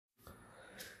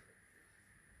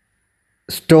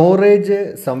Storage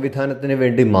സംവിധാനത്തിന്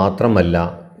വേണ്ടി മാത്രമല്ല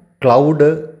ക്ലൗഡ്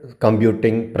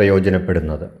കമ്പ്യൂട്ടിംഗ്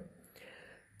പ്രയോജനപ്പെടുന്നത്.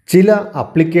 ചില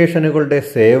ആപ്ലിക്കേഷനുകളുടെ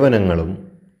സേവനങ്ങളും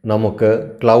നമുക്ക്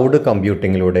ക്ലൗഡ്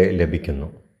കമ്പ്യൂട്ടിങ്ങിലൂടെ ലഭിക്കുന്നു.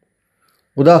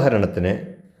 ഉദാഹരണത്തിന്,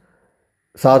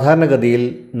 സാധാരണഗതിയിൽ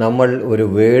നമ്മൾ ഒരു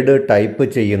വേഡ് ടൈപ്പ്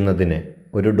ചെയ്യുന്നതിന്,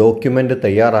 ഒരു ഡോക്യുമെൻ്റ്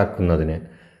തയ്യാറാക്കുന്നതിന്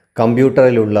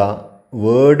കമ്പ്യൂട്ടറിലുള്ള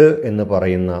വേഡ് എന്ന്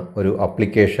പറയുന്ന ഒരു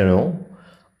ആപ്ലിക്കേഷനോ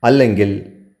അല്ലെങ്കിൽ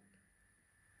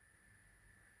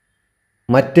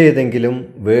മറ്റേതെങ്കിലും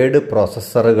വേഡ്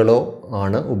പ്രോസസ്സറുകളോ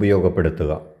ആണ്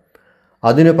ഉപയോഗപ്പെടുത്തുക.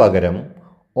 അതിനു പകരം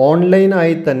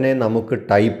ഓൺലൈനായി തന്നെ നമുക്ക്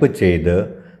ടൈപ്പ് ചെയ്ത്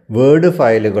വേഡ്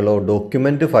ഫയലുകളോ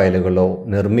ഡോക്യുമെൻ്റ് ഫയലുകളോ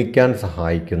നിർമ്മിക്കാൻ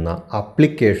സഹായിക്കുന്ന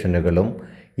ആപ്ലിക്കേഷനുകളും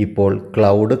ഇപ്പോൾ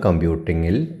ക്ലൗഡ്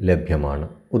കമ്പ്യൂട്ടിങ്ങിൽ ലഭ്യമാണ്.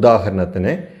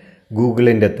 ഉദാഹരണത്തിന്,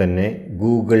 ഗൂഗിളിൻ്റെ തന്നെ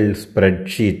Google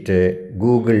spreadsheet,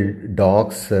 Google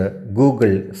docs,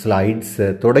 Google slides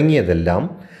തുടങ്ങിയതെല്ലാം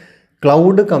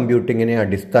cloud കമ്പ്യൂട്ടിങ്ങിനെ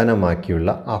അടിസ്ഥാനമാക്കിയുള്ള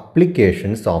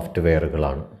ആപ്ലിക്കേഷൻ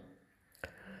സോഫ്റ്റ്വെയറുകളാണ്.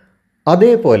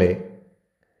 അതേപോലെ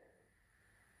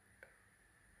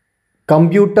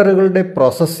കമ്പ്യൂട്ടറുകളുടെ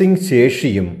പ്രോസസ്സിംഗ്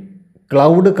ശേഷിയും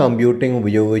ക്ലൗഡ് കമ്പ്യൂട്ടിംഗ്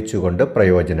ഉപയോഗിച്ചുകൊണ്ട്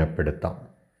പ്രയോജനപ്പെടുത്താം.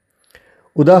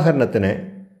 ഉദാഹരണത്തിന്,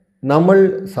 നമ്മൾ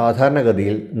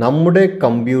സാധാരണഗതിയിൽ നമ്മുടെ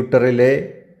കമ്പ്യൂട്ടറിലെ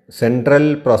സെൻട്രൽ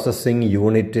പ്രോസസ്സിംഗ്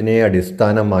യൂണിറ്റിനെ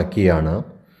അടിസ്ഥാനമാക്കിയാണ്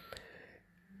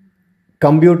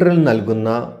കമ്പ്യൂട്ടറിൽ നൽകുന്ന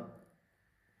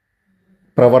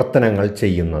പ്രവർത്തനങ്ങൾ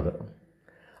ചെയ്യുന്നത്.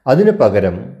 അതിനു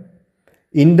പകരം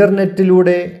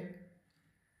ഇൻ്റർനെറ്റിലൂടെ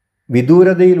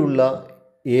വിദൂരതയിലുള്ള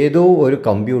ഏതോ ഒരു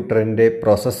കമ്പ്യൂട്ടറിൻ്റെ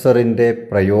പ്രോസസ്സറിൻ്റെ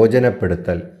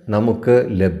പ്രയോജനപ്പെടുത്തൽ നമുക്ക്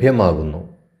ലഭ്യമാകുന്നു.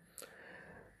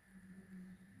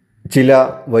 ചില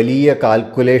വലിയ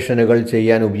കാൽക്കുലേഷനുകൾ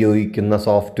ചെയ്യാൻ ഉപയോഗിക്കുന്ന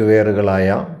സോഫ്റ്റ്വെയറുകളായ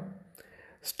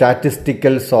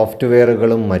സ്റ്റാറ്റിസ്റ്റിക്കൽ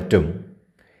സോഫ്റ്റ്വെയറുകളും മറ്റും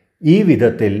ഈ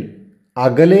വിധത്തിൽ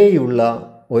അകലെയുള്ള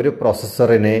ഒരു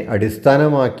പ്രോസസ്സറിനെ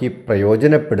അടിസ്ഥാനമാക്കി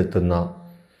പ്രയോജനപ്പെടുത്തുന്ന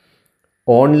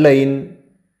ഓൺലൈൻ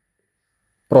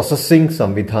പ്രോസസ്സിംഗ്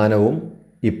സംവിധാനവും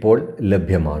ഇപ്പോൾ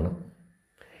ലഭ്യമാണ്.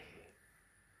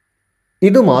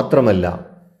 ഇതുമാത്രമല്ല,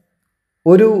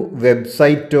 ഒരു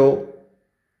വെബ്സൈറ്റോ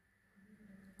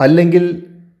അല്ലെങ്കിൽ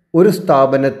ഒരു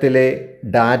സ്ഥാപനത്തിലെ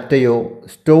ഡാറ്റയോ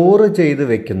സ്റ്റോർ ചെയ്ത്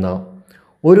വയ്ക്കുന്ന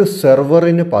ഒരു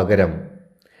സെർവറിന് പകരം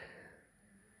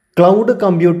ക്ലൗഡ്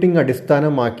കമ്പ്യൂട്ടിംഗ്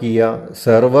അടിസ്ഥാനമാക്കിയ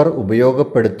സെർവർ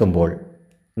ഉപയോഗപ്പെടുത്തുമ്പോൾ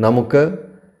നമുക്ക്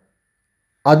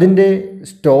അതിൻ്റെ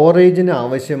സ്റ്റോറേജിന്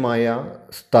ആവശ്യമായ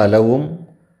സ്ഥലവും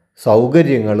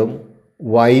സൗകര്യങ്ങളും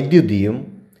വൈദ്യുതിയും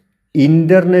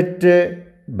ഇൻ്റർനെറ്റ്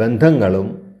ബന്ധങ്ങളും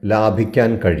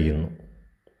ലാഭിക്കാൻ കഴിയുന്നു.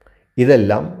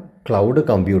 ഇതെല്ലാം ക്ലൗഡ്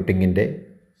കമ്പ്യൂട്ടിങ്ങിൻ്റെ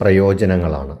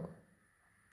പ്രയോജനങ്ങളാണ്.